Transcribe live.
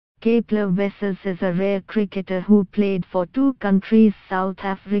Kepler Wessels is a rare cricketer who played for two countries, South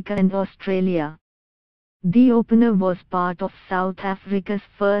Africa and Australia. The opener was part of South Africa's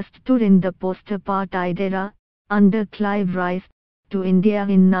first tour in the post-apartheid era, under Clive Rice, to India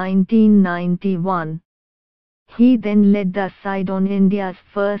in 1991. He then led the side on India's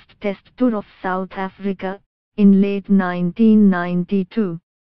first test tour of South Africa, in late 1992.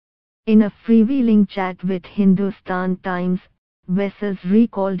 In a freewheeling chat with Hindustan Times, Wessels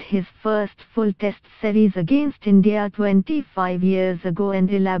recalled his first full test series against India 25 years ago and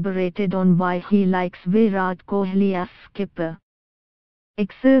elaborated on why he likes Virat Kohli as skipper.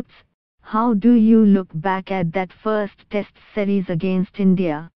 Excerpts: How do you look back at that first test series against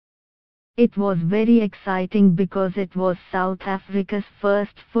India? It was very exciting because it was South Africa's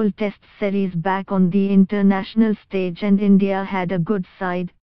first full test series back on the international stage and India had a good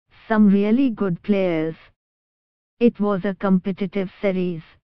side, some really good players. It was a competitive series.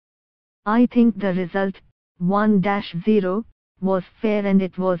 I think the result, 1-0, was fair and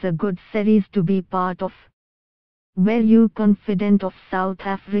it was a good series to be part of. Were you confident of South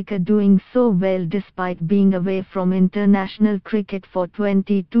Africa doing so well despite being away from international cricket for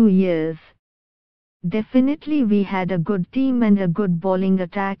 22 years? Definitely we had a good team and a good bowling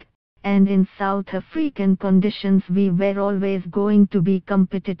attack, and in South African conditions we were always going to be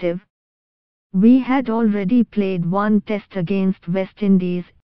competitive. We had already played one test against West Indies,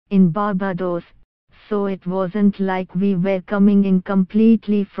 in Barbados, so it wasn't like we were coming in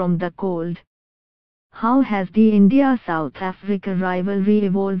completely from the cold. How has the India-South Africa rivalry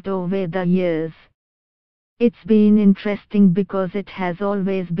evolved over the years? It's been interesting because it has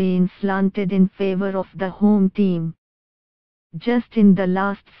always been slanted in favor of the home team. Just in the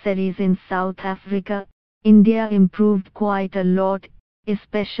last series in South Africa, India improved quite a lot,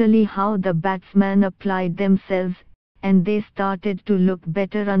 especially how the batsmen applied themselves, and they started to look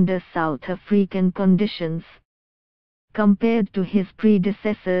better under South African conditions. Compared to his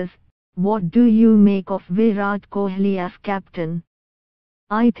predecessors, what do you make of Virat Kohli as captain?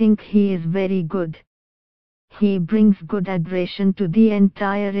 I think he is very good. He brings good aggression to the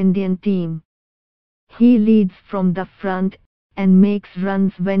entire Indian team. He leads from the front, and makes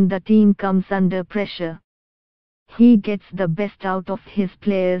runs when the team comes under pressure. He gets the best out of his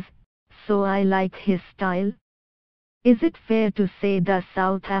players, so I like his style. Is it fair to say the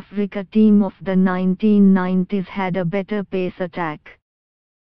South Africa team of the 1990s had a better pace attack?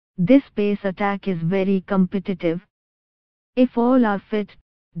 This pace attack is very competitive. If all are fit,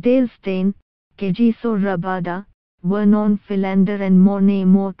 Dale Steyn, Kagiso Rabada, Vernon Philander and Morne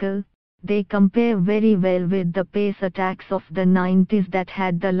Morkel, they compare very well with the pace attacks of the 90s that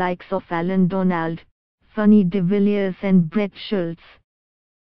had the likes of Alan Donald, Funny de Villiers and Brett Schultz.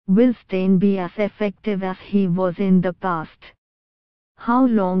 Will Steyn be as effective as he was in the past? How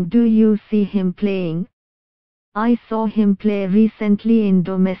long do you see him playing? I saw him play recently in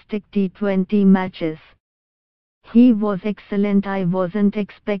domestic T20 matches. He was excellent. I wasn't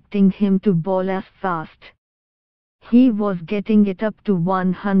expecting him to bowl as fast. He was getting it up to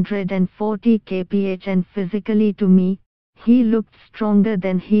 140 kph and physically to me, he looked stronger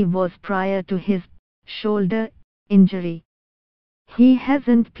than he was prior to his shoulder injury. He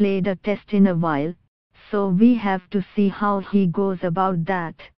hasn't played a test in a while, so we have to see how he goes about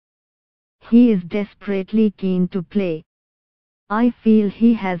that. He is desperately keen to play. I feel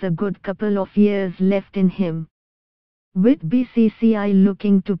he has a good couple of years left in him. With BCCI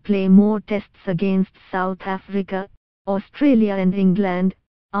looking to play more tests against South Africa, Australia and England,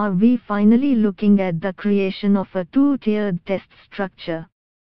 are we finally looking at the creation of a two-tiered test structure?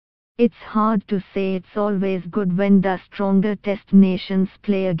 It's hard to say. It's always good when the stronger test nations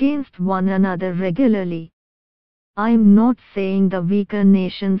play against one another regularly. I'm not saying the weaker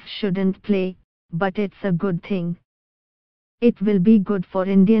nations shouldn't play, but it's a good thing. It will be good for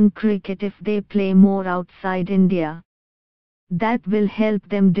Indian cricket if they play more outside India. That will help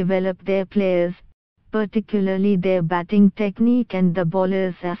them develop their players, particularly their batting technique and the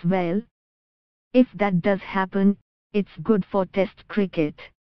bowlers as well. If that does happen, it's good for Test cricket.